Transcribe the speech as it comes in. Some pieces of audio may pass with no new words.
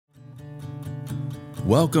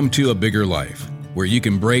Welcome to A Bigger Life, where you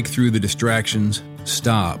can break through the distractions,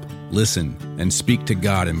 stop, listen, and speak to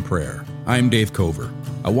God in prayer. I'm Dave Cover.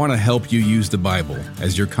 I want to help you use the Bible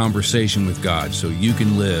as your conversation with God so you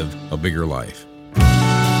can live a bigger life.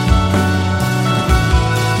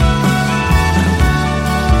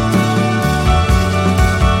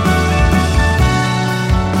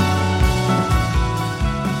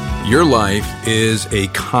 Your life is a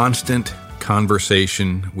constant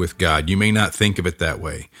conversation with God. You may not think of it that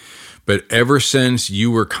way, but ever since you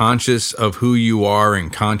were conscious of who you are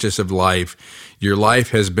and conscious of life, your life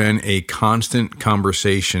has been a constant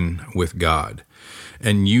conversation with God.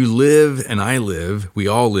 And you live, and I live, we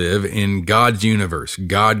all live in God's universe.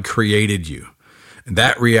 God created you.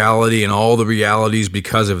 That reality and all the realities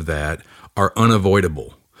because of that are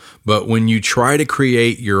unavoidable. But when you try to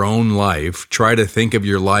create your own life, try to think of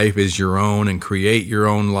your life as your own and create your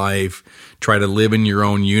own life, try to live in your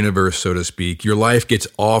own universe, so to speak, your life gets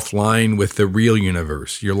offline with the real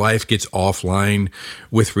universe. Your life gets offline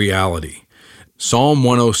with reality. Psalm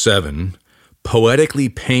 107 poetically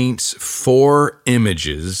paints four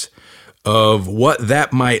images of what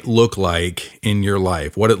that might look like in your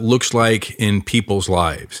life, what it looks like in people's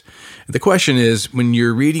lives. The question is, when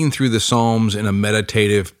you're reading through the Psalms in a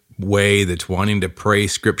meditative way that's wanting to pray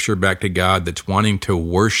scripture back to God, that's wanting to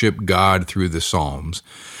worship God through the Psalms.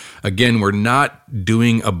 Again, we're not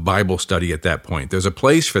doing a Bible study at that point. There's a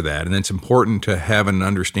place for that, and it's important to have an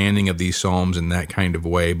understanding of these Psalms in that kind of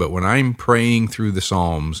way. But when I'm praying through the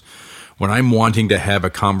Psalms, when I'm wanting to have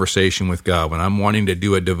a conversation with God, when I'm wanting to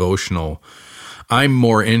do a devotional, I'm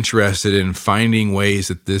more interested in finding ways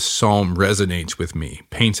that this Psalm resonates with me,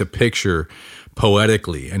 paints a picture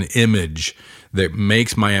poetically, an image that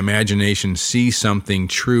makes my imagination see something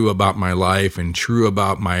true about my life and true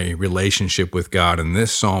about my relationship with God. And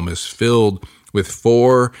this psalm is filled with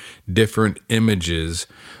four different images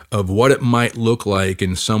of what it might look like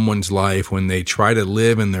in someone's life when they try to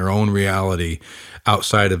live in their own reality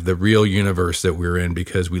outside of the real universe that we're in,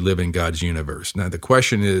 because we live in God's universe. Now, the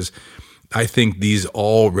question is, I think these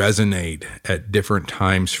all resonate at different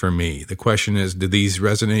times for me. The question is, do these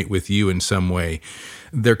resonate with you in some way?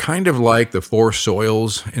 They're kind of like the four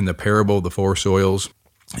soils in the parable of the four soils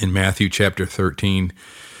in Matthew chapter 13.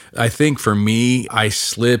 I think for me, I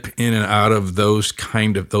slip in and out of those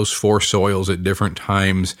four soils at different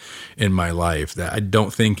times in my life. I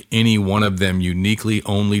don't think any one of them uniquely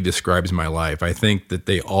only describes my life. I think that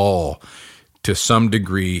they all, to some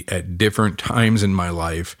degree, at different times in my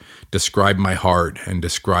life, describe my heart and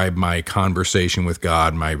describe my conversation with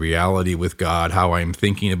God, my reality with God, how I'm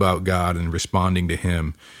thinking about God and responding to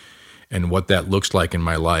Him, and what that looks like in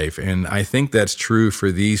my life. And I think that's true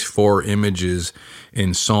for these four images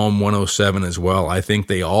in Psalm 107 as well. I think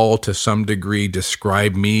they all, to some degree,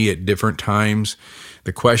 describe me at different times.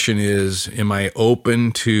 The question is, am I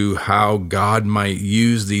open to how God might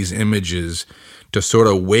use these images to sort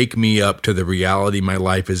of wake me up to the reality my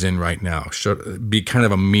life is in right now, be kind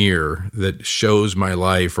of a mirror that shows my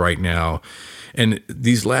life right now. And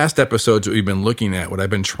these last episodes that we've been looking at, what I've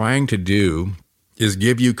been trying to do is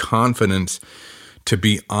give you confidence to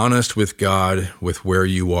be honest with God with where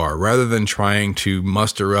you are, rather than trying to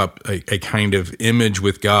muster up a kind of image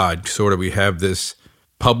with God. Sort of, we have this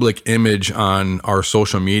public image on our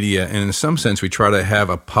social media, and in some sense we try to have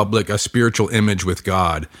a spiritual image with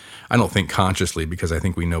God. I don't think consciously, because I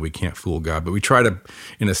think we know we can't fool God, but we try to,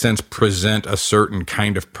 in a sense, present a certain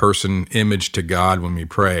kind of person image to God when we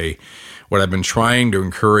pray. What I've been trying to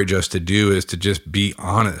encourage us to do is to just be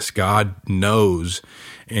honest. God knows,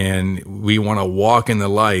 and we want to walk in the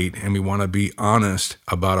light, and we want to be honest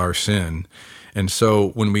about our sin. And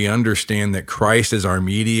so when we understand that Christ is our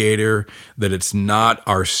mediator, that it's not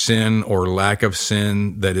our sin or lack of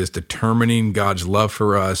sin that is determining God's love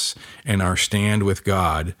for us and our stand with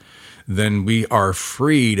God, then we are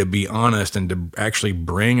free to be honest and to actually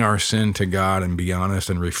bring our sin to God and be honest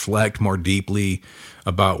and reflect more deeply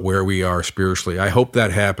about where we are spiritually. I hope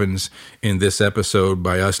that happens in this episode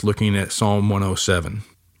by us looking at Psalm 107.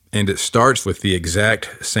 And it starts with the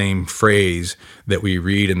exact same phrase that we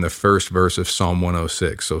read in the first verse of Psalm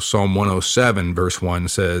 106. So Psalm 107 verse 1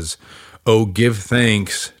 says, "Oh, give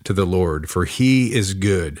thanks to the Lord, for He is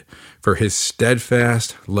good, for His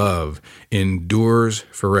steadfast love endures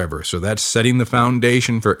forever." So that's setting the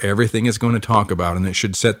foundation for everything it's going to talk about, and it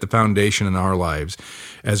should set the foundation in our lives.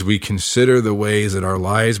 As we consider the ways that our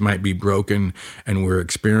lives might be broken and we're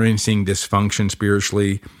experiencing dysfunction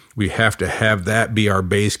spiritually, we have to have that be our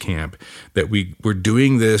base camp, that we're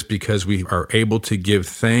doing this because we are able to give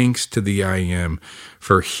thanks to the I Am,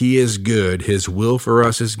 for He is good, His will for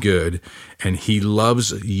us is good, and He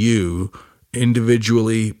loves you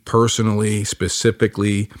individually, personally,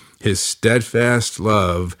 specifically. His steadfast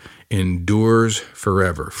love endures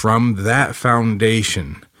forever. From that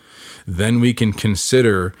foundation, then we can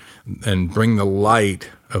consider and bring the light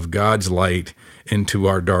of God's light into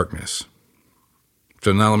our darkness.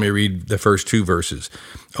 So now let me read the first two verses.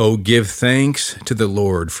 Oh, give thanks to the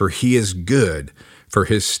Lord, for he is good, for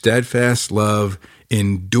his steadfast love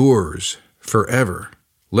endures forever.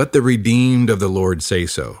 Let the redeemed of the Lord say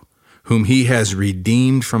so, whom he has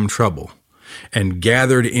redeemed from trouble, and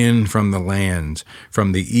gathered in from the lands,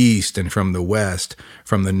 from the east and from the west,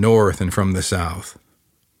 from the north and from the south.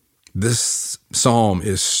 This psalm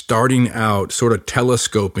is starting out sort of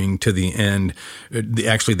telescoping to the end,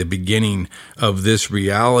 actually the beginning of this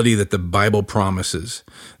reality that the Bible promises,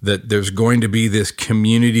 that there's going to be this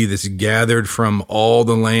community that's gathered from all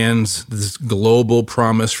the lands, this global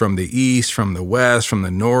promise from the east, from the west, from the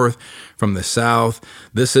north, from the south.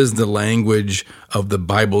 This is the language of the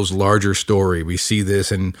Bible's larger story. We see this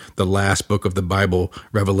in the last book of the Bible,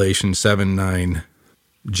 Revelation 7:9.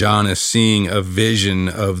 John is seeing a vision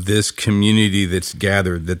of this community that's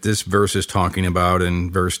gathered, that this verse is talking about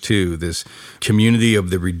in verse 2, this community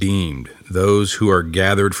of the redeemed, those who are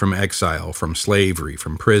gathered from exile, from slavery,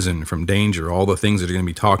 from prison, from danger, all the things that are going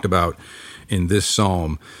to be talked about in this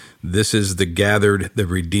psalm. This is the gathered, the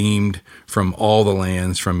redeemed from all the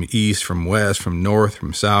lands, from east, from west, from north,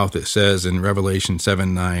 from south. It says in Revelation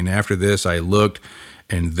 7:9, after this I looked,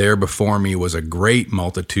 and there before me was a great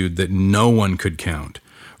multitude that no one could count,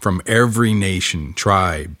 from every nation,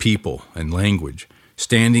 tribe, people, and language,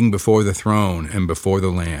 standing before the throne and before the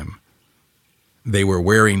Lamb. They were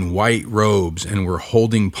wearing white robes and were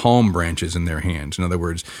holding palm branches in their hands. In other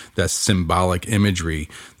words, that's symbolic imagery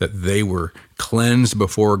that they were cleansed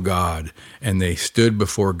before God, and they stood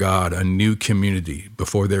before God, a new community,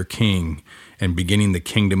 before their King, and beginning the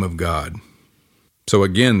kingdom of God. So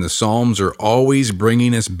again, the Psalms are always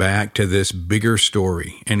bringing us back to this bigger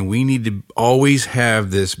story, and we need to always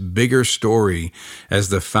have this bigger story as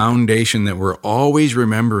the foundation that we're always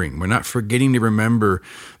remembering. We're not forgetting to remember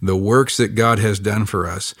the works that God has done for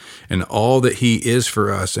us and all that he is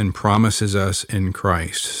for us and promises us in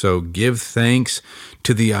Christ. So give thanks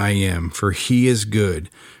to the I Am, for he is good,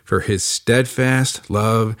 for his steadfast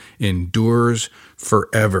love endures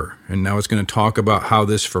forever. And now it's going to talk about how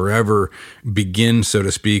this forever begins, so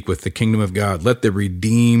to speak, with the kingdom of God. Let the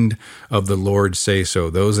redeemed of the Lord say so,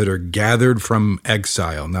 those that are gathered from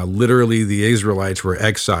exile. Now, literally, the Israelites were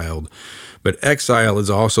exiled, but exile is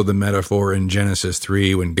also the metaphor in Genesis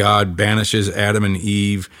 3 when God banishes Adam and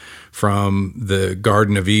Eve from the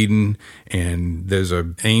Garden of Eden, and there's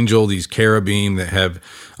an angel, these cherubim that have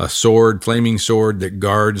a sword, flaming sword that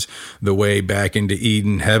guards the way back into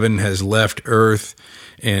Eden. Heaven has left earth,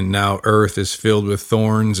 and now earth is filled with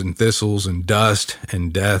thorns and thistles and dust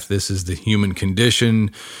and death. This is the human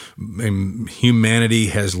condition. And humanity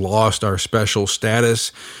has lost our special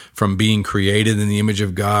status from being created in the image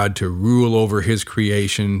of God to rule over his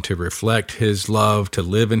creation, to reflect his love, to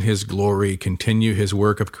live in his glory, continue his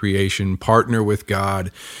work of creation, partner with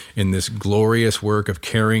God in this glorious work of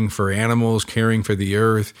caring for animals, caring for the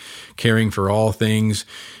earth, caring for all things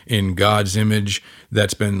in God's image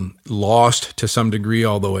that's been lost to some degree,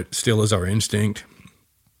 although it still is our instinct,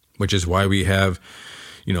 which is why we have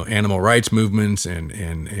animal rights movements and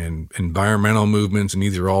environmental movements, and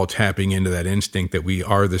these are all tapping into that instinct that we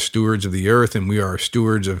are the stewards of the earth and we are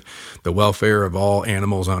stewards of the welfare of all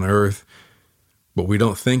animals on earth. But we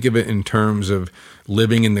don't think of it in terms of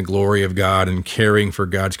living in the glory of God and caring for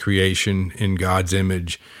God's creation in God's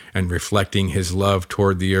image and reflecting his love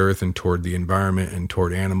toward the earth and toward the environment and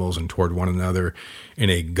toward animals and toward one another in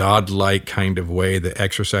a godlike kind of way that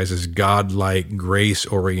exercises godlike,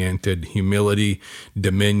 grace-oriented humility,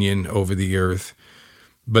 dominion over the earth.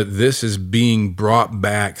 But this is being brought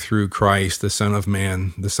back through Christ, the Son of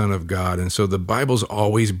Man, the Son of God. And so the Bible's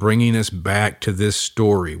always bringing us back to this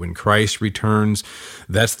story. When Christ returns,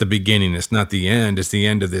 that's the beginning. It's not the end. It's the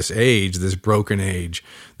end of this age, this broken age,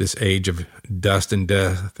 this age of dust and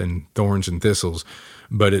death and thorns and thistles.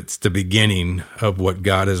 But it's the beginning of what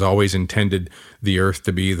God has always intended the earth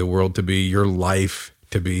to be, the world to be, your life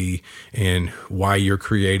to be, and why you're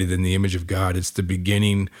created in the image of God. It's the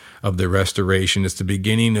beginning of the restoration. It's the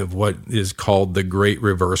beginning of what is called the great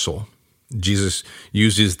reversal. Jesus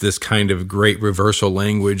uses this kind of great reversal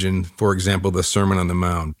language in, for example, the Sermon on the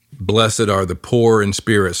Mount. Blessed are the poor in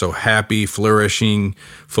spirit, so happy, flourishing,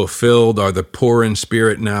 fulfilled are the poor in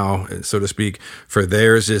spirit now, so to speak, for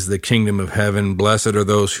theirs is the kingdom of heaven. Blessed are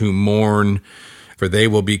those who mourn, for they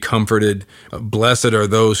will be comforted. Blessed are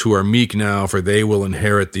those who are meek now, for they will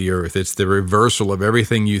inherit the earth. It's the reversal of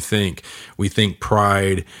everything you think. We think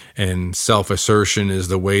pride and self-assertion is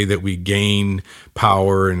the way that we gain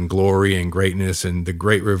power and glory and greatness, and the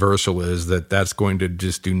great reversal is that that's going to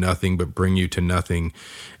just do nothing but bring you to nothing.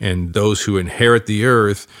 And those who inherit the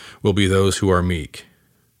earth will be those who are meek.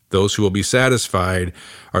 Those who will be satisfied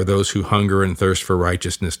are those who hunger and thirst for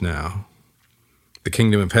righteousness now. The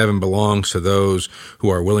kingdom of heaven belongs to those who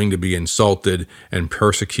are willing to be insulted and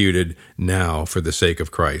persecuted now for the sake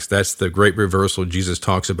of Christ. That's the great reversal Jesus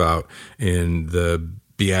talks about in the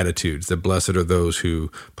Beatitudes, that blessed are those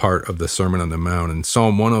who part of the Sermon on the Mount. And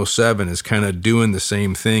Psalm 107 is kind of doing the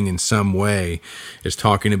same thing in some way. It's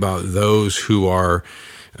talking about those who are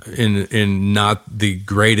in not the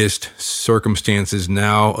greatest circumstances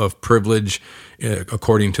now of privilege,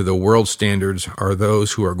 according to the world standards, are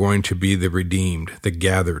those who are going to be the redeemed, the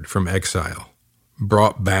gathered from exile,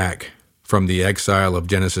 brought back from the exile of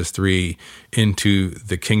Genesis 3 into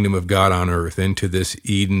the kingdom of God on earth, into this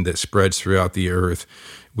Eden that spreads throughout the earth.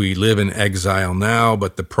 We live in exile now,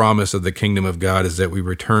 but the promise of the kingdom of God is that we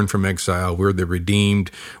return from exile. We're the redeemed.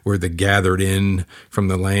 We're the gathered in from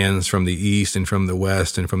the lands, from the east and from the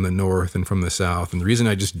west and from the north and from the south. And the reason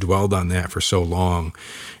I just dwelled on that for so long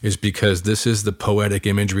is because this is the poetic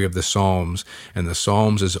imagery of the Psalms. And the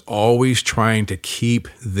Psalms is always trying to keep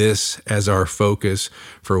this as our focus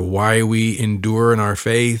for why we endure in our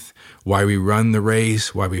faith, why we run the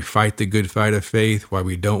race, why we fight the good fight of faith, why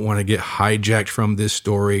we don't want to get hijacked from this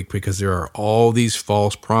story, because there are all these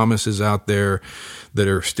false promises out there that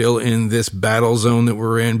are still in this battle zone that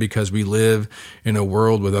we're in, because we live in a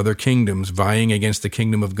world with other kingdoms vying against the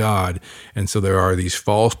kingdom of God. And so there are these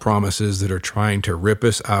false promises that are trying to rip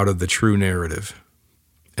us out of the true narrative.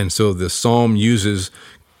 And so the psalm uses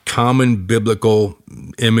common biblical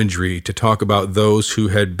imagery to talk about those who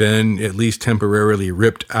had been at least temporarily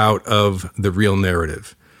ripped out of the real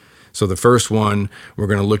narrative. So the first one, we're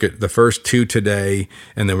going to look at the first two today,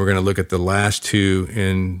 and then we're going to look at the last two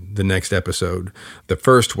in the next episode. The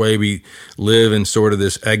first way we live in sort of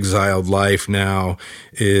this exiled life now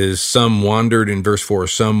is some wandered, in verse 4,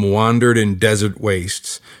 some wandered in desert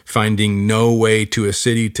wastes, finding no way to a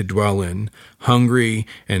city to dwell in. Hungry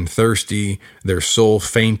and thirsty, their soul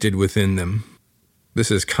fainted within them. This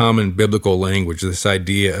is common biblical language, this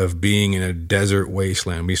idea of being in a desert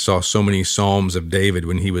wasteland. We saw so many Psalms of David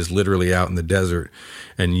when he was literally out in the desert,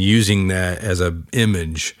 and using that as an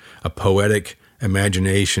image, a poetic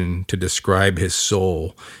imagination to describe his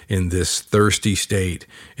soul in this thirsty state,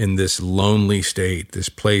 in this lonely state, this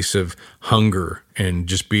place of hunger and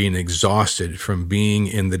just being exhausted from being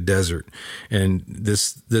in the desert. And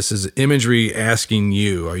this is imagery asking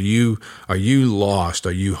you, are you lost?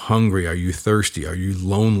 Are you hungry? Are you thirsty? Are you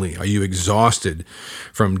lonely? Are you exhausted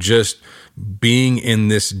from just being in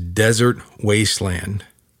this desert wasteland?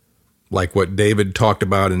 Like what David talked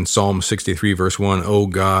about in Psalm 63, verse 1, "O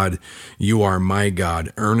God, you are my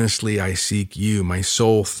God. Earnestly I seek you. My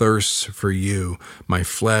soul thirsts for you. My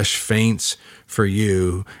flesh faints for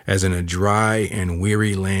you, as in a dry and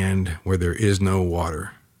weary land where there is no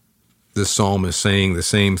water." This psalm is saying the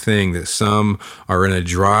same thing, that some are in a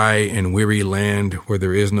dry and weary land where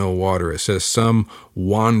there is no water. It says some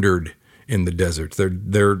wandered in the desert.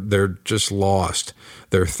 They're just lost.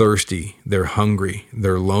 They're thirsty. They're hungry.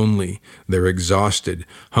 They're lonely. They're exhausted.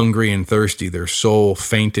 Hungry and thirsty. Their soul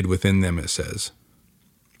fainted within them, it says.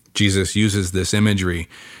 Jesus uses this imagery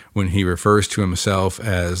when he refers to himself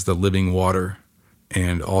as the living water,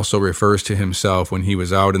 and also refers to himself when he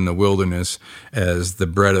was out in the wilderness as the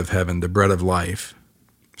bread of heaven, the bread of life.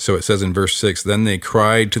 So it says in verse 6, "Then they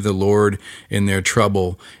cried to the Lord in their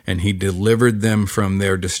trouble, and he delivered them from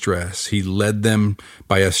their distress. He led them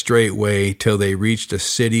by a straight way till they reached a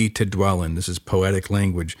city to dwell in." This is poetic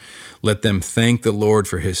language. "Let them thank the Lord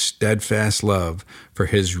for his steadfast love, for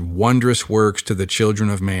his wondrous works to the children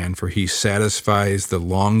of man, for he satisfies the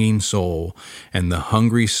longing soul, and the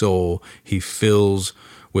hungry soul he fills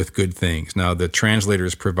with good things." Now, the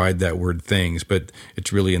translators provide that word things, but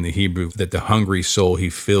it's really in the Hebrew that the hungry soul he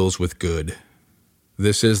fills with good.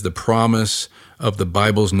 This is the promise of the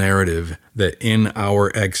Bible's narrative, that in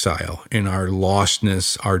our exile, in our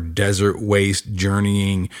lostness, our desert waste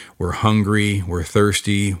journeying, we're hungry, we're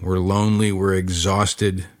thirsty, we're lonely, we're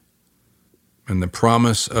exhausted. And the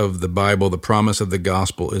promise of the Bible, the promise of the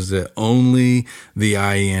gospel, is that only the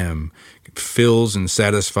I Am fills and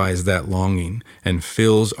satisfies that longing and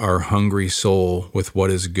fills our hungry soul with what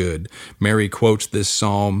is good. Mary quotes this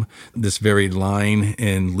psalm, this very line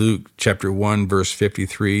in Luke chapter 1, verse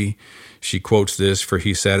 53. She quotes this, "For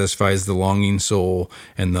he satisfies the longing soul,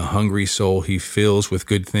 and the hungry soul he fills with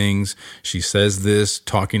good things." She says this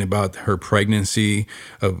talking about her pregnancy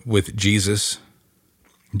with Jesus.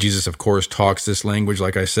 Jesus, of course, talks this language,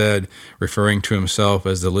 like I said, referring to himself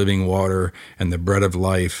as the living water and the bread of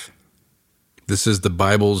life. This is the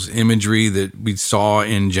Bible's imagery that we saw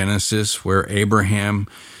in Genesis, where Abraham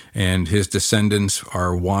and his descendants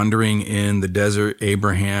are wandering in the desert.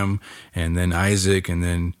 Abraham and then Isaac and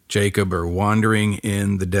then Jacob are wandering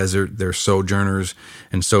in the desert. They're sojourners.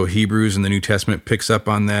 And so Hebrews in the New Testament picks up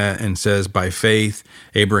on that and says, by faith,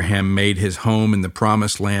 Abraham made his home in the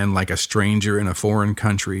promised land like a stranger in a foreign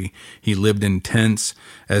country. He lived in tents,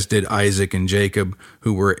 as did Isaac and Jacob,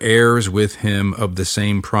 who were heirs with him of the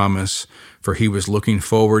same promise. For he was looking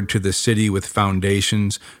forward to the city with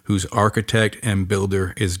foundations, whose architect and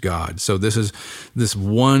builder is God. So this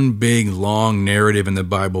one big, long narrative in the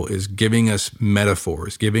Bible is giving us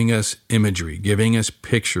metaphors, giving us imagery, giving us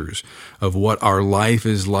pictures of what our life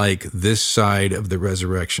is like this side of the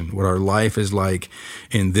resurrection, what our life is like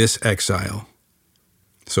in this exile.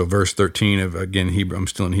 So verse 13 of, again, I'm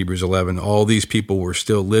still in Hebrews 11. All these people were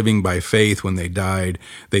still living by faith when they died.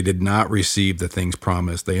 They did not receive the things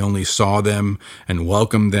promised. They only saw them and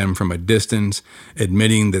welcomed them from a distance,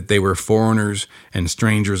 admitting that they were foreigners and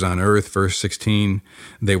strangers on earth. Verse 16,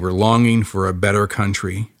 they were longing for a better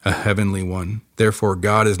country, a heavenly one. Therefore,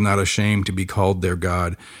 God is not ashamed to be called their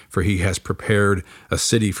God, for he has prepared a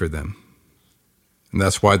city for them. And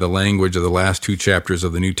that's why the language of the last two chapters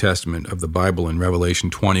of the New Testament of the Bible in Revelation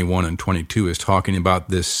 21 and 22 is talking about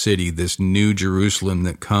this city, this new Jerusalem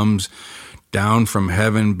that comes down from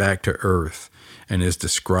heaven back to earth, and is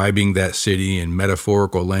describing that city in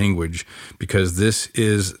metaphorical language, because this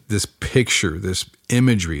is this picture, this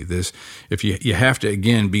imagery, this, if you have to,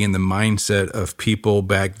 again, be in the mindset of people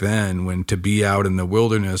back then, when to be out in the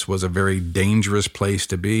wilderness was a very dangerous place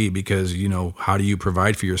to be, because, how do you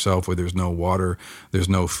provide for yourself where there's no water, there's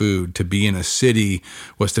no food? To be in a city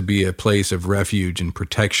was to be a place of refuge and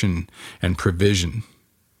protection and provision.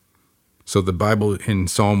 So the Bible in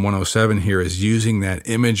Psalm 107 here is using that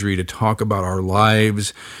imagery to talk about our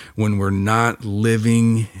lives when we're not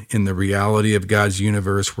living in the reality of God's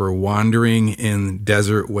universe. We're wandering in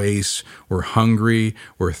desert wastes. We're hungry.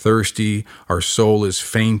 We're thirsty. Our soul is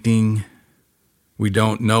fainting. We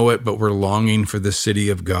don't know it, but we're longing for the city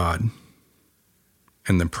of God.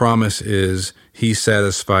 And the promise is he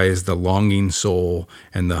satisfies the longing soul,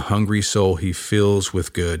 and the hungry soul he fills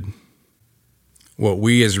with good. What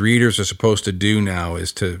we as readers are supposed to do now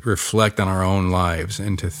is to reflect on our own lives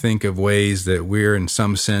and to think of ways that we're in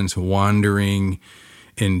some sense wandering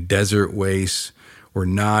in desert wastes. We're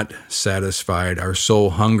not satisfied. Our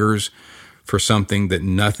soul hungers for something that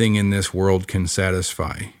nothing in this world can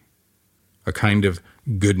satisfy. A kind of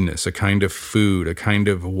goodness, a kind of food, a kind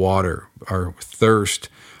of water. Our thirst,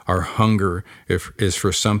 our hunger is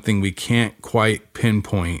for something we can't quite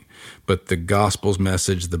pinpoint, but the gospel's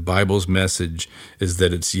message, the Bible's message, is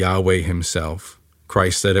that it's Yahweh himself.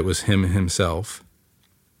 Christ said it was him himself.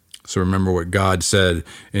 So remember what God said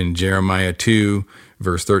in Jeremiah 2,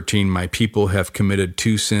 verse 13, my people have committed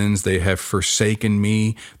two sins. They have forsaken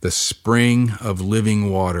me, the spring of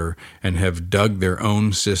living water, and have dug their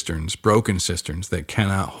own cisterns, broken cisterns that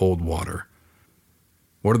cannot hold water.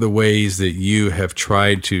 What are the ways that you have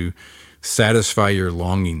tried to satisfy your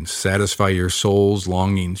longings, satisfy your soul's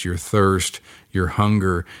longings, your thirst, your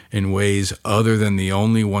hunger in ways other than the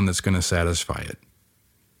only one that's going to satisfy it?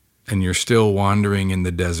 And you're still wandering in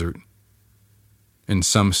the desert. In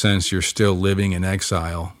some sense, you're still living in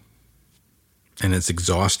exile, and it's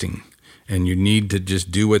exhausting. And you need to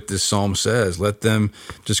just do what this psalm says. Let them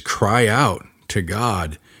just cry out to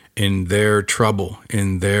God in their trouble,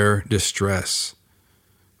 in their distress.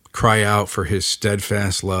 Cry out for his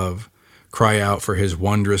steadfast love. Cry out for his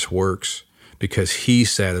wondrous works, because he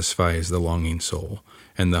satisfies the longing soul,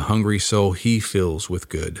 and the hungry soul he fills with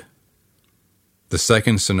good. The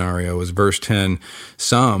second scenario is verse 10.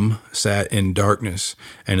 Some sat in darkness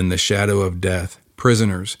and in the shadow of death,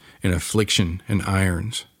 prisoners in affliction and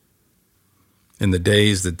irons. In the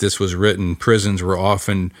days that this was written, prisons were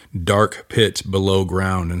often dark pits below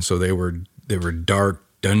ground, and so they were dark,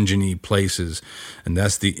 dungeony places. And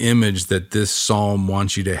that's the image that this psalm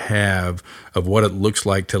wants you to have of what it looks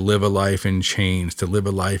like to live a life in chains, to live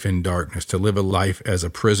a life in darkness, to live a life as a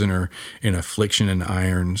prisoner in affliction and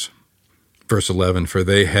irons. Verse 11, for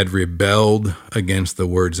they had rebelled against the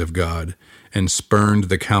words of God and spurned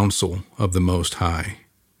the counsel of the Most High.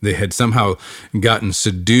 They had somehow gotten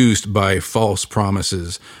seduced by false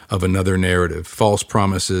promises of another narrative, false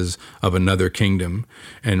promises of another kingdom.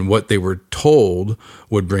 And what they were told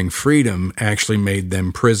would bring freedom actually made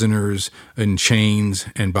them prisoners in chains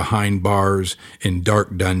and behind bars in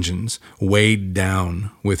dark dungeons, weighed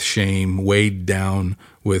down with shame, weighed down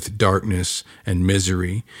with darkness and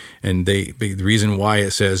misery. And the reason why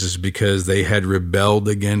it says is because they had rebelled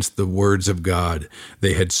against the words of God.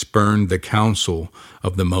 They had spurned the counsel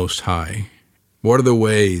of the Most High. What are the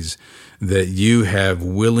ways that you have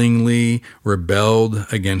willingly rebelled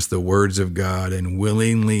against the words of God and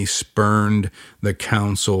willingly spurned the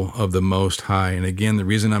counsel of the Most High? And again, the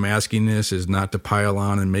reason I'm asking this is not to pile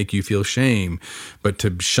on and make you feel shame, but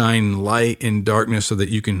to shine light in darkness so that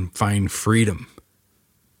you can find freedom.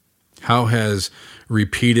 How has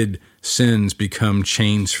repeated sins become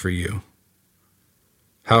chains for you?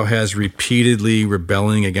 How has repeatedly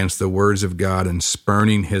rebelling against the words of God and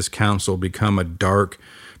spurning his counsel become a dark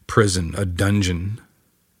prison, a dungeon?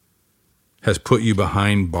 Has put you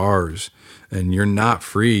behind bars and you're not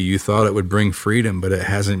free. You thought it would bring freedom, but it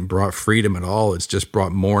hasn't brought freedom at all. It's just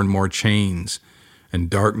brought more and more chains and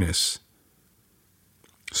darkness.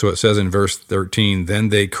 So it says in verse 13, then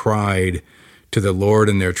they cried to the Lord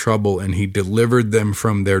in their trouble, and he delivered them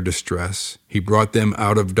from their distress. He brought them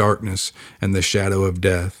out of darkness and the shadow of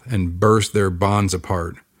death, and burst their bonds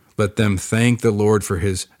apart. Let them thank the Lord for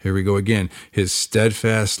his, here we go again, his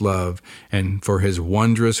steadfast love, and for his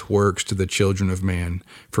wondrous works to the children of man.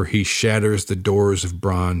 For he shatters the doors of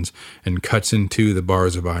bronze and cuts in two the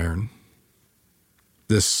bars of iron.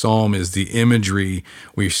 This psalm is the imagery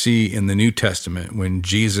we see in the New Testament when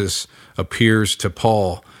Jesus appears to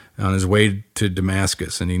Paul on his way to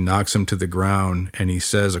Damascus, and he knocks him to the ground, and he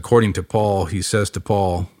says, according to Paul, he says to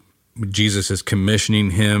Paul, Jesus is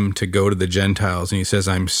commissioning him to go to the Gentiles, and he says,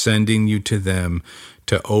 I'm sending you to them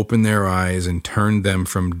to open their eyes and turn them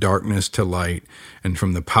from darkness to light and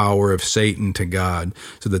from the power of Satan to God,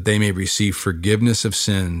 so that they may receive forgiveness of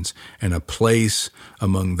sins and a place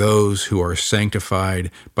among those who are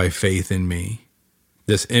sanctified by faith in me.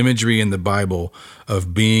 This imagery in the Bible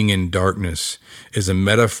of being in darkness is a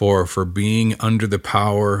metaphor for being under the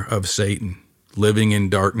power of Satan, living in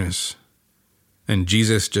darkness. And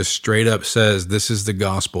Jesus just straight up says, this is the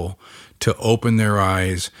gospel, to open their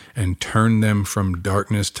eyes and turn them from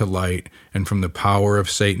darkness to light and from the power of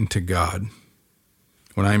Satan to God.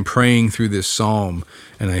 When I'm praying through this psalm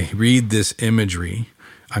and I read this imagery,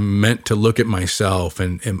 I'm meant to look at myself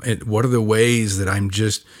and what are the ways that I'm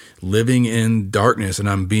just living in darkness and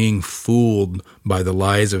I'm being fooled by the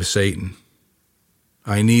lies of Satan.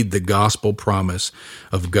 I need the gospel promise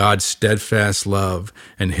of God's steadfast love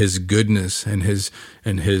and his goodness and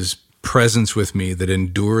his presence with me that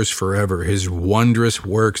endures forever, his wondrous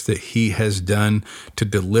works that he has done to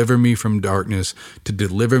deliver me from darkness, to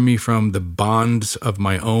deliver me from the bonds of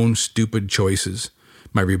my own stupid choices,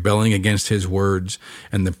 my rebelling against his words,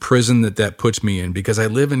 and the prison that puts me in, because I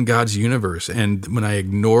live in God's universe. And when I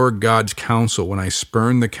ignore God's counsel, when I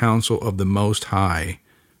spurn the counsel of the Most High,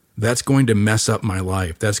 that's going to mess up my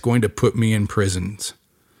life. That's going to put me in prisons.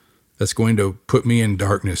 That's going to put me in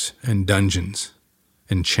darkness and dungeons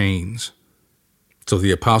and chains. So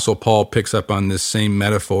the Apostle Paul picks up on this same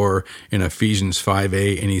metaphor in Ephesians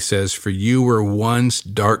 5:8, and he says, for you were once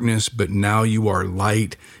darkness, but now you are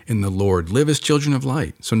light in the Lord. Live as children of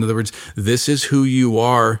light. So in other words, this is who you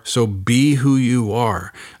are, so be who you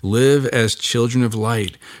are. Live as children of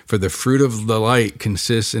light, for the fruit of the light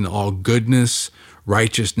consists in all goodness,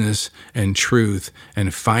 righteousness, and truth,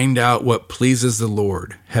 and find out what pleases the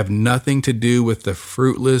Lord. Have nothing to do with the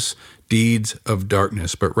fruitless deeds of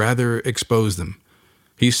darkness, but rather expose them.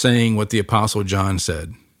 He's saying what the Apostle John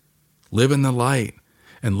said. Live in the light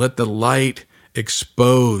and let the light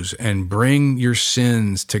expose and bring your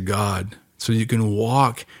sins to God so you can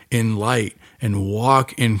walk in light and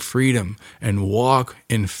walk in freedom and walk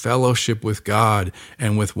in fellowship with God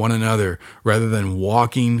and with one another rather than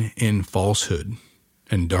walking in falsehood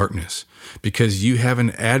and darkness, because you have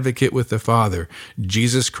an advocate with the Father,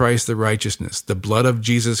 Jesus Christ the righteousness. The blood of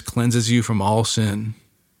Jesus cleanses you from all sin.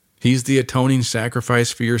 He's the atoning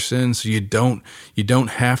sacrifice for your sins, so you don't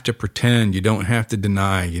have to pretend, you don't have to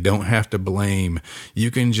deny, you don't have to blame.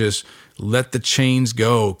 You can just let the chains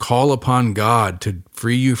go. Call upon God to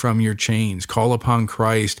free you from your chains. Call upon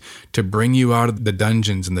Christ to bring you out of the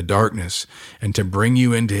dungeons and the darkness and to bring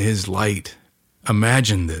you into his light.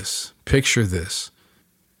 Imagine this. Picture this.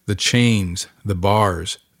 The chains, the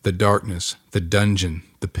bars, the darkness, the dungeon,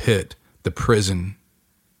 the pit, the prison.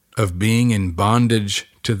 of being in bondage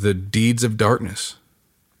to the deeds of darkness.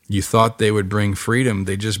 You thought they would bring freedom.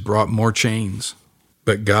 They just brought more chains.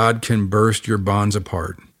 But God can burst your bonds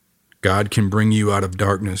apart. God can bring you out of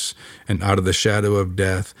darkness and out of the shadow of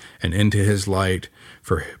death and into his light,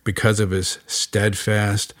 because of his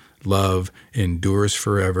steadfast love endures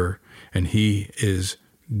forever, and he is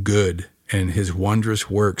good, and his wondrous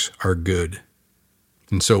works are good.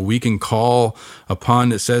 And so we can call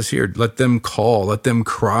upon, it says here, let them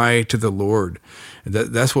cry to the Lord.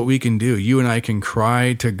 That's what we can do. You and I can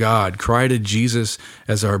cry to God, cry to Jesus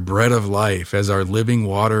as our bread of life, as our living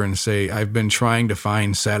water, and say, I've been trying to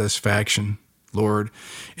find satisfaction, Lord,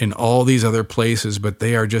 in all these other places, but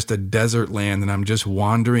they are just a desert land, and I'm just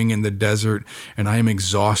wandering in the desert, and I am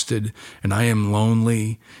exhausted, and I am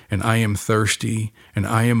lonely, and I am thirsty, and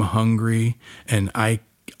I am hungry, and I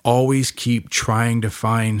always keep trying to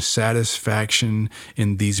find satisfaction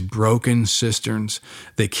in these broken cisterns.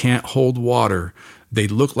 They can't hold water. They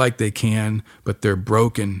look like they can, but they're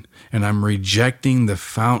broken. And I'm rejecting the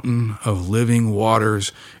fountain of living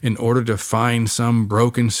waters in order to find some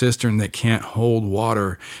broken cistern that can't hold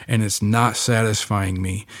water. And it's not satisfying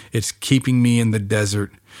me. It's keeping me in the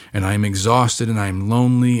desert. And I'm exhausted, and I'm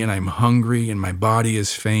lonely, and I'm hungry, and my body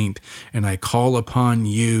is faint. And I call upon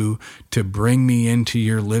you to bring me into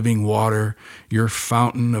your living water, your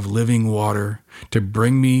fountain of living water, to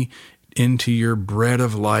bring me into your bread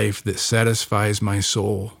of life that satisfies my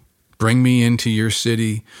soul. Bring me into your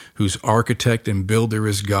city, whose architect and builder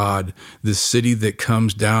is God. This city that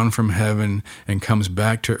comes down from heaven and comes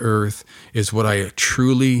back to earth is what I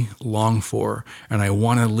truly long for. And I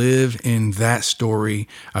want to live in that story.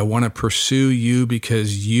 I want to pursue you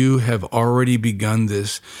because you have already begun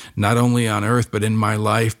this, not only on earth, but in my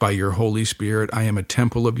life by your Holy Spirit. I am a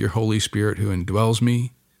temple of your Holy Spirit who indwells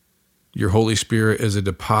me. Your Holy Spirit is a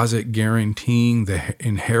deposit guaranteeing the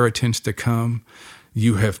inheritance to come.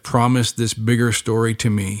 You have promised this bigger story to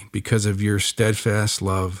me because of your steadfast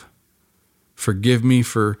love. Forgive me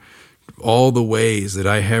for all the ways that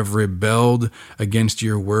I have rebelled against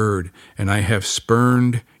your word, and I have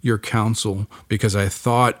spurned your counsel because I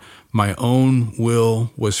thought my own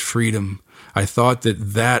will was freedom. I thought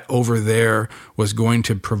that over there was going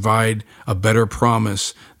to provide a better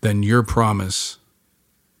promise than your promise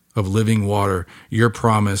of living water, your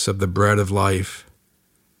promise of the bread of life.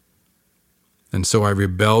 And so I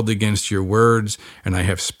rebelled against your words, and I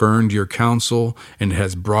have spurned your counsel, and it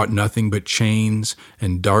has brought nothing but chains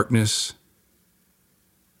and darkness,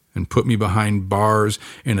 and put me behind bars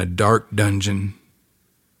in a dark dungeon.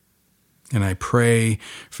 And I pray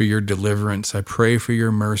for your deliverance. I pray for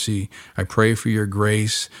your mercy. I pray for your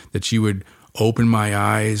grace, that you would open my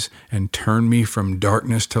eyes and turn me from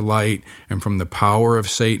darkness to light and from the power of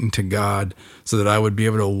Satan to God, so that I would be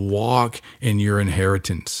able to walk in your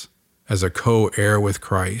inheritance as a co-heir with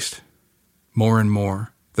Christ, more and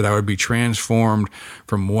more, that I would be transformed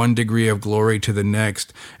from one degree of glory to the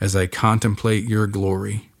next as I contemplate your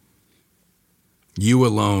glory. You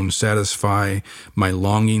alone satisfy my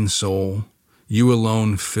longing soul. You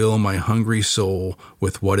alone fill my hungry soul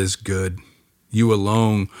with what is good. You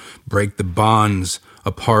alone break the bonds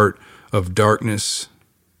apart of darkness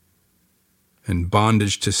and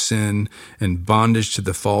bondage to sin and bondage to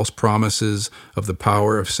the false promises of the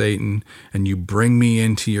power of Satan. And you bring me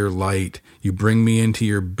into your light. You bring me into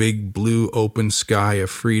your big blue open sky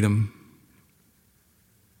of freedom.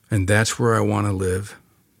 And that's where I want to live,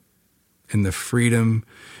 in the freedom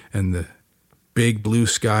and the big blue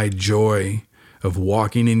sky joy of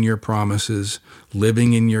walking in your promises,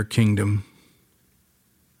 living in your kingdom,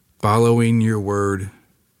 following your word,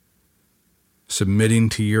 submitting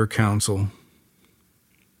to your counsel,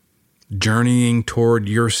 journeying toward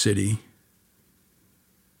your city,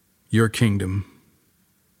 your kingdom,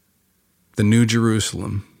 the New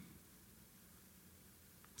Jerusalem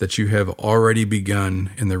that you have already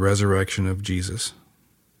begun in the resurrection of Jesus.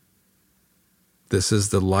 This is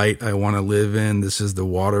the light I want to live in. This is the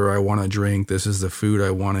water I want to drink. This is the food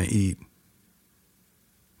I want to eat.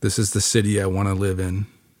 This is the city I want to live in.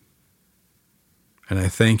 And I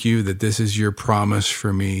thank you that this is your promise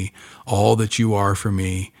for me, all that you are for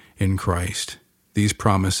me in Christ. These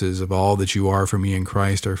promises of all that you are for me in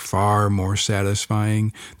Christ are far more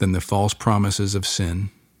satisfying than the false promises of sin.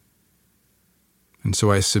 And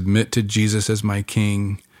so I submit to Jesus as my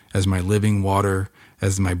King, as my living water,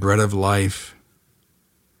 as my bread of life,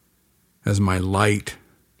 as my light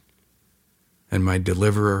and my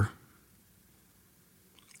deliverer.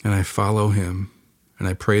 And I follow him. And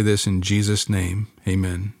I pray this in Jesus' name.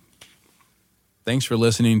 Amen. Thanks for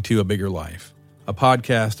listening to A Bigger Life, a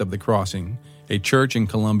podcast of The Crossing, a church in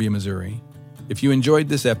Columbia, Missouri. If you enjoyed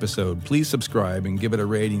this episode, please subscribe and give it a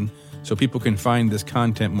rating so people can find this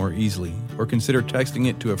content more easily, or consider texting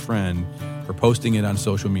it to a friend or posting it on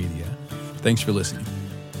social media. Thanks for listening.